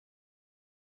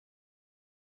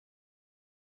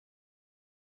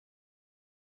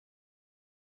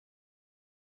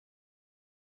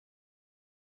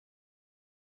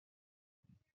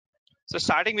So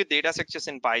starting with data structures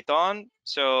in Python.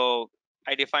 So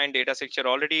I defined data structure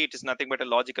already. It is nothing but a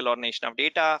logical ordination of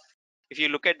data. If you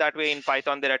look at that way in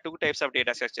Python, there are two types of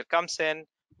data structure comes in.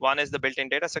 One is the built-in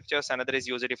data structures, another is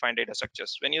user-defined data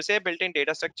structures. When you say built-in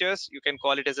data structures, you can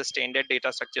call it as a standard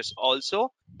data structures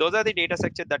also. Those are the data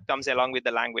structure that comes along with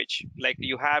the language. Like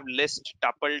you have list,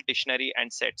 tuple, dictionary,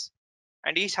 and sets.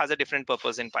 And each has a different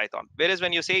purpose in Python. Whereas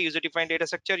when you say user-defined data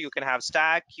structure, you can have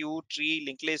stack, queue, tree,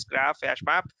 linked list, graph, hash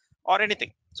map, or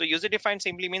anything. So user-defined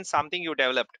simply means something you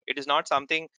developed. It is not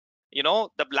something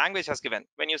the language has given.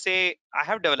 When you say I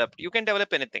have developed, you can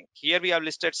develop anything. Here we have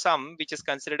listed some which is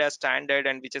considered as standard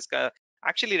and which is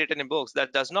actually written in books.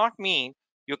 That does not mean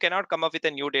you cannot come up with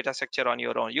a new data structure on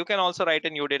your own. You can also write a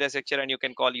new data structure and you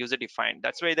can call user defined.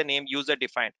 That's why the name user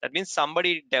defined. That means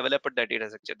somebody developed the data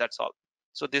structure. That's all.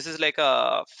 So this is like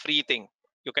a free thing.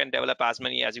 You can develop as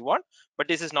many as you want, but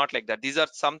this is not like that. These are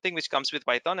something which comes with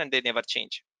Python and they never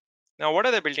change. Now, what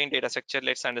are the built-in data structure?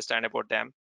 Let's understand about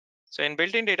them. So in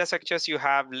built-in data structures, you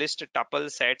have list,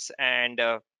 tuple, sets, and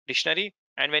dictionary.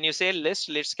 And when you say list,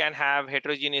 lists can have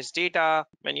heterogeneous data.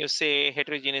 When you say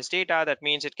heterogeneous data, that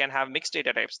means it can have mixed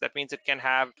data types. That means it can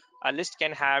have a list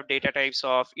can have data types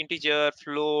of integer,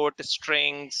 float,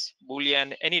 strings,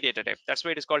 boolean, any data type. That's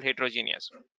why it is called heterogeneous.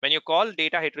 When you call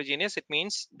data heterogeneous, it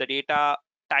means the data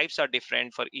types are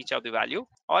different for each of the value,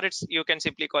 or you can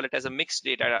simply call it as a mixed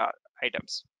data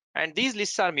items. And these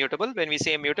lists are mutable. When we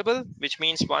say mutable, which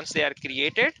means once they are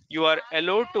created, you are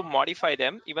allowed to modify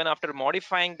them. Even after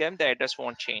modifying them, the address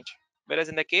won't change. Whereas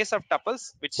in the case of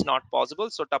tuples, which is not possible,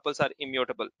 so tuples are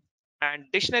immutable. And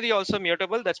dictionary also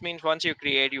mutable. That means once you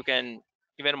create, you can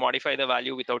even modify the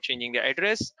value without changing the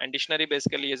address. And dictionary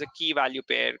basically is a key value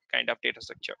pair kind of data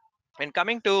structure. When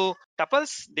coming to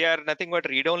tuples, they are nothing but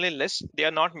read-only list. They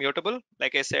are not mutable.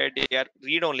 Like I said, they are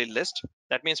read-only list.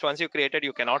 That means once you created,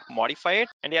 you cannot modify it,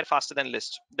 and they are faster than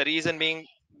list. The reason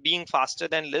being faster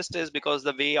than list is because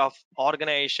the way of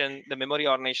organization, the memory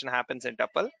organization happens in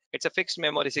tuple. It's a fixed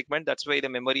memory segment. That's why the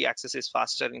memory access is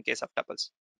faster in case of tuples.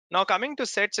 Now coming to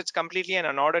sets, it's completely an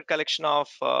unordered collection of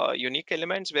unique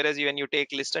elements, whereas when you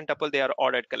take list and tuple, they are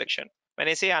ordered collection. When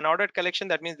I say unordered collection,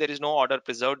 that means there is no order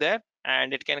preserved there,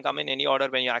 and it can come in any order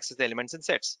when you access the elements in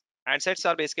sets. And sets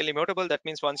are basically mutable. That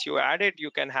means once you add it, you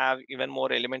can have even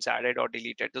more elements added or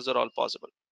deleted. Those are all possible.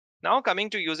 Now coming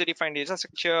to user-defined data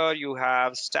structure, you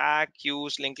have stack,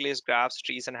 queues, linked list, graphs,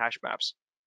 trees, and hash maps.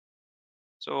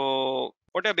 So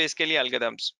what are basically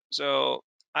algorithms? So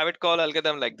I would call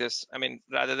algorithm like this. I mean,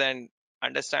 rather than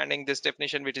understanding this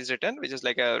definition which is written, which is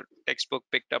like a textbook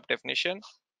picked up definition,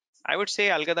 I would say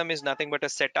algorithm is nothing but a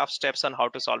set of steps on how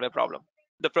to solve a problem.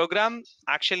 The program,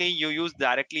 actually you use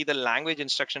directly the language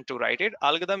instruction to write it.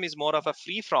 Algorithm is more of a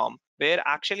free form where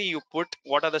actually you put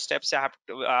what are the steps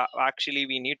actually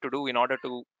we need to do in order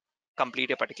to complete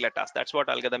a particular task. That's what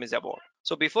algorithm is about.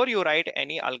 So before you write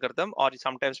any algorithm, or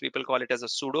sometimes people call it as a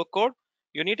pseudo code,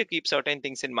 you need to keep certain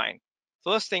things in mind.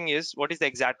 First thing is, what is the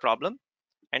exact problem?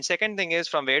 And second thing is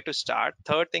from where to start.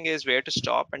 Third thing is where to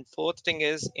stop. And fourth thing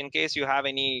is, in case you have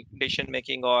any decision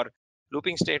making or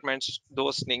looping statements,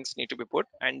 those things need to be put.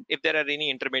 And if there are any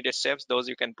intermediate steps, those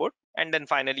you can put. And then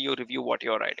finally you review what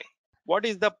you're writing. What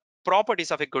is the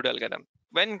properties of a good algorithm?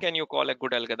 When can you call a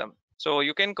good algorithm? So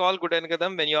you can call good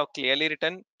algorithm when you have clearly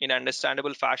written in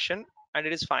understandable fashion and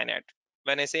it is finite.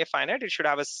 When I say finite, it should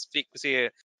have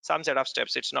some set of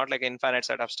steps. It's not like an infinite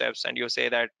set of steps and you say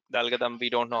that the algorithm, we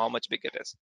don't know how much big it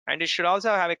is. And it should also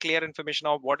have a clear information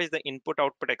of what is the input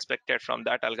output expected from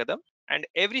that algorithm. And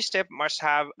every step must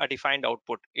have a defined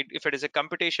output. If it is a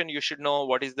computation, you should know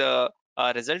what is the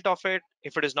result of it.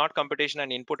 If it is not computation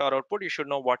and input or output, you should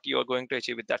know what you are going to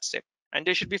achieve with that step. And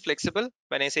they should be flexible.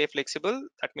 When I say flexible,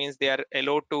 that means they are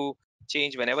allowed to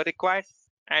change whenever required.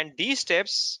 And these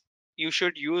steps you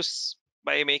should use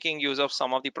by making use of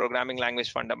some of the programming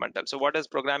language fundamentals. So what does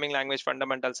programming language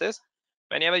fundamentals is?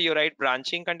 Whenever you write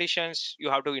branching conditions,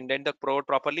 you have to indent the code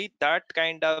properly. That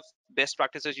kind of best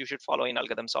practices you should follow in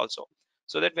algorithms also,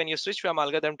 so that when you switch from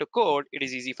algorithm to code, it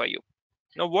is easy for you.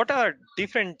 Now, what are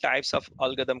different types of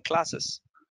algorithm classes?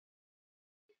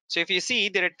 So if you see,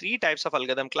 there are three types of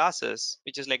algorithm classes,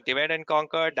 which is like divide and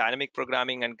conquer, dynamic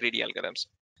programming, and greedy algorithms.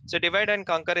 So divide and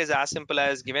conquer is as simple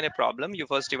as, given a problem, you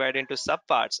first divide into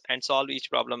subparts and solve each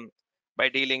problem by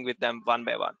dealing with them one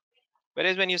by one.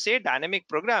 Whereas when you say dynamic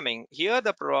programming, here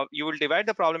you will divide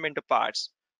the problem into parts,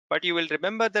 but you will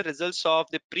remember the results of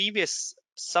the previous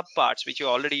subparts which you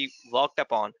already worked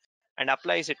upon and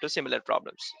applies it to similar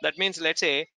problems. That means, let's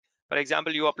say, for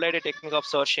example, you applied a technique of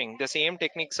searching. The same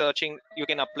technique searching, you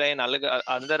can apply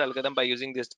another algorithm by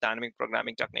using this dynamic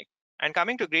programming technique. And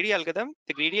coming to greedy algorithm,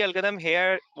 the greedy algorithm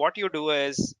here, what you do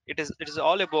is it is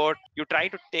all about you try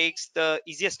to take the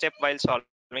easiest step while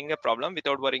solving a problem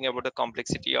without worrying about the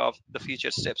complexity of the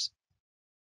future steps.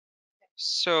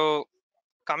 So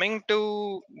coming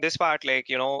to this part, like,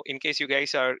 in case you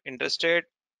guys are interested,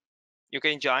 you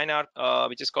can join our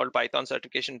which is called Python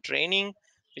certification training,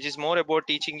 which is more about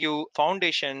teaching you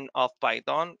foundation of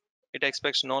Python. It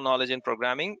expects no knowledge in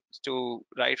programming to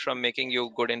right from making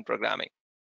you good in programming.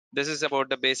 This is about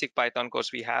the basic Python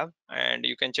course we have, and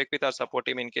you can check with our support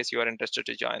team in case you are interested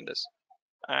to join this.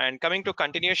 And coming to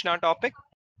continuation on topic,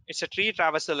 it's a tree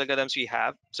traversal algorithms we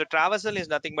have. So traversal is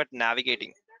nothing but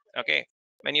navigating. Okay,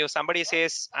 when you somebody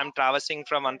says I'm traversing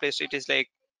from one place, it is like,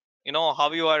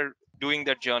 how you are doing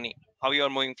that journey, how you are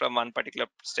moving from one particular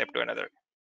step to another.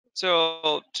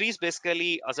 So trees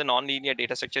basically, as a non-linear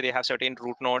data structure, they have certain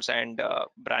root nodes and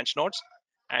branch nodes.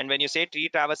 And when you say tree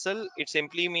traversal, it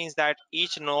simply means that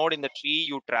each node in the tree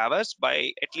you traverse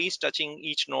by at least touching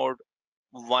each node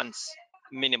once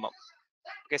minimum.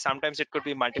 Okay, sometimes it could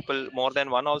be multiple, more than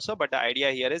one also, but the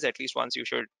idea here is at least once you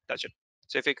should touch it.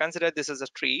 So if you consider this as a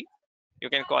tree, you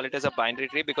can call it as a binary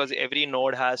tree because every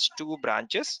node has two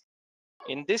branches.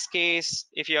 In this case,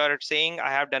 if you are saying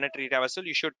I have done a tree traversal,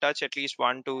 you should touch at least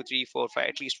 1, 2, 3, 4, 5,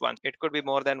 at least once. It could be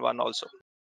more than one also.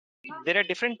 There are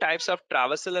different types of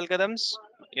traversal algorithms.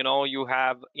 You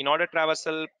have in-order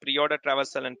traversal, pre-order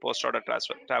traversal, and post-order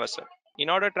traversal.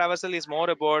 In-order traversal is more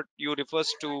about you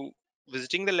refers to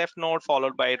visiting the left node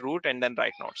followed by root and then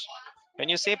right nodes. When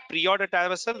you say pre-order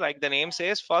traversal, like the name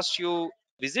says, first you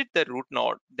visit the root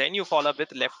node, then you follow up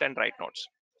with left and right nodes.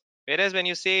 Whereas when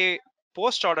you say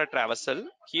post order traversal,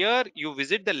 here you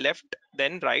visit the left,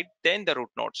 then right, then the root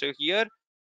node. So here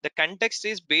the context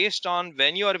is based on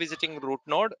when you are visiting root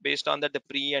node, based on that the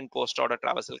pre and post order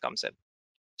traversal comes in.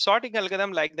 Sorting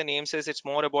algorithm, like the name says, it's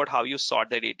more about how you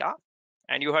sort the data.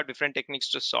 And you have different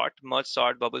techniques to sort: merge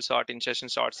sort, bubble sort, insertion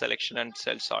sort, selection, and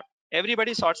cell sort.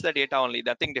 Everybody sorts the data only,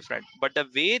 nothing different. But the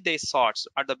way they sort,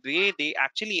 or the way they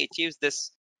actually achieves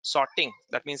this sorting,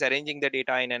 that means arranging the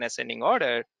data in an ascending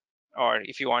order, or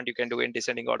if you want, you can do it in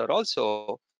descending order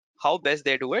also. How best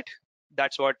they do it,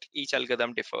 that's what each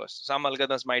algorithm differs. Some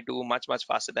algorithms might do much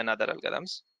faster than other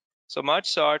algorithms. So merge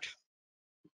sort,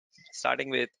 starting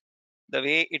with, the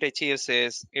way it achieves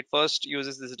is it first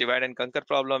uses this divide and conquer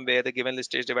problem where the given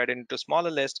list is divided into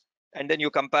smaller list, and then you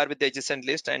compare with the adjacent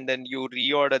list and then you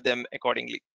reorder them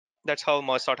accordingly. That's how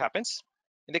merge sort happens.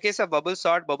 In the case of bubble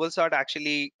sort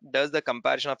actually does the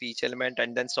comparison of each element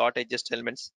and then sort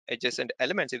adjacent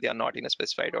elements if they are not in a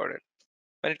specified order.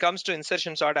 When it comes to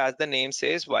insertion sort, as the name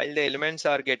says, while the elements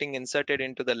are getting inserted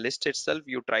into the list itself,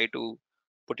 you try to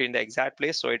put it in the exact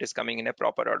place so it is coming in a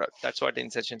proper order. That's what the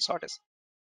insertion sort is.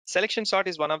 Selection sort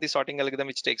is one of the sorting algorithm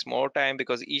which takes more time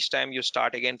because each time you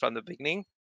start again from the beginning.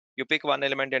 You pick one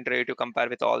element and try to compare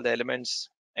with all the elements,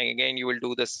 and again you will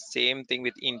do the same thing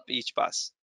with in each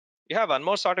pass. You have one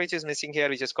more sort which is missing here,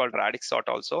 which is called radix sort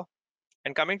also.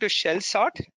 And coming to shell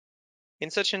sort,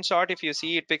 insertion sort, if you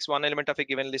see, it picks one element of a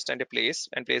given list and a place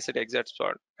and place it exact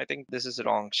sort. I think this is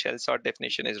wrong. Shell sort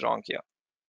definition is wrong here.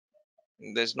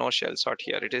 There's no shell sort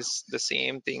here. It is the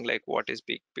same thing like what is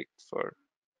being picked for.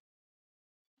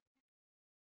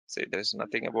 Say there's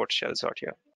nothing about shell sort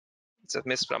here. It's a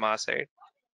miss from our side.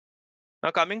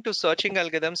 Now coming to searching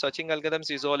algorithms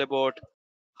is all about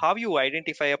how you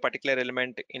identify a particular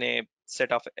element in a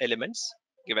set of elements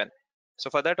given. So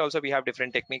for that also we have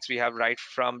different techniques. We have right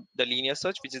from the linear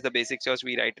search, which is the basic search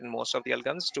we write in most of the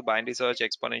algorithms, to binary search,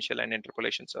 exponential, and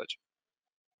interpolation search.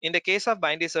 In the case of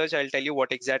binary search, I'll tell you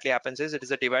what exactly happens is it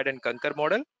is a divide and conquer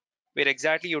model where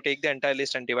exactly you take the entire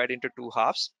list and divide into two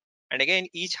halves. And again,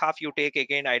 each half you take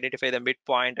again identify the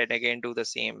midpoint and again do the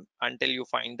same until you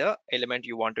find the element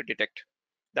you want to detect.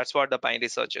 That's what the binary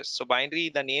search is. So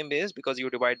binary, the name is because you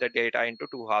divide the data into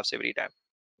two halves every time.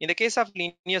 In the case of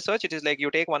linear search, it is like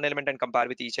you take one element and compare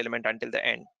with each element until the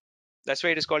end. That's why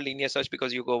it is called linear search,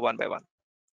 because you go one by one.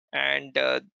 And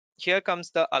here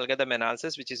comes the algorithm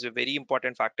analysis, which is a very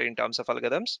important factor in terms of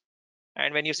algorithms.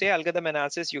 And when you say algorithm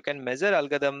analysis, you can measure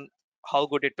algorithm how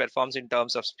good it performs in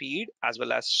terms of speed as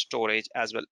well as storage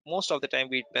as well. Most of the time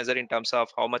we measure in terms of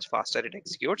how much faster it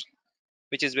executes,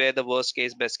 which is where the worst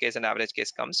case, best case, and average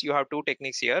case comes. You have two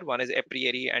techniques here. One is a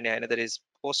priori and another is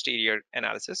posterior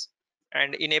analysis.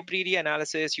 And in a priori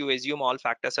analysis, you assume all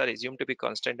factors are assumed to be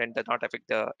constant and does not affect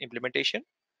the implementation.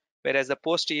 Whereas the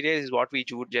posterior is what we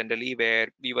do generally, where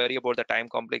we worry about the time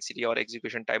complexity or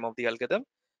execution time of the algorithm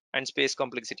and space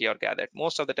complexity or gathered.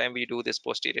 Most of the time we do this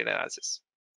posterior analysis.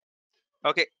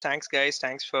 Okay, thanks guys.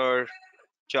 Thanks for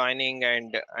joining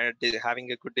and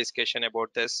having a good discussion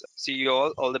about this. See you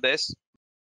all the best.